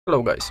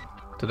Hello guys,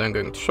 today I'm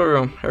going to show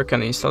you how you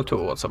can install two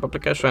WhatsApp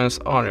applications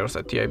on your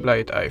ZTE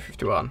Blade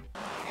A51.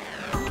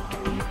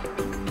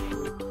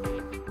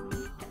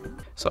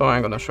 So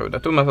I'm gonna show you the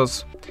two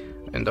methods.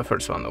 In the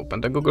first one, open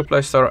the Google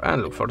Play Store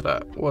and look for the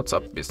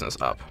WhatsApp Business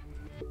app.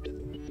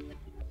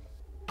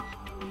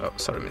 Oh,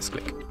 sorry,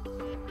 misclick.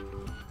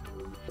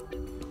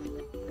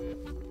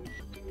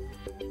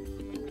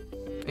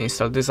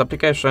 Install this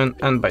application,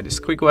 and by this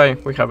quick way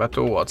we have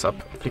two WhatsApp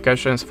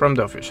applications from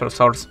the official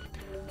source.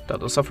 That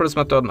was the first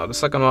method. Now the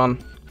second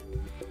one,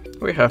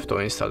 we have to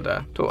install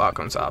the two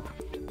accounts app.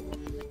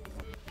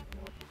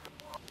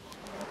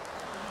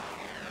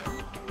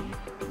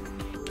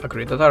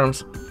 Agree the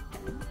terms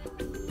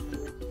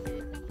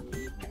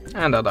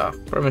and add a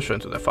permission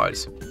to the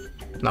files.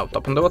 Now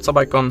tap on the WhatsApp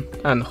icon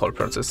and whole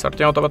process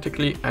starting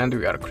automatically, and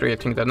we are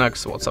creating the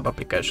next WhatsApp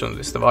application on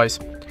this device.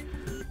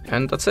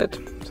 And that's it.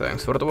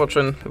 Thanks for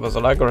watching. Leave us a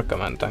like or a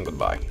comment, and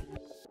goodbye.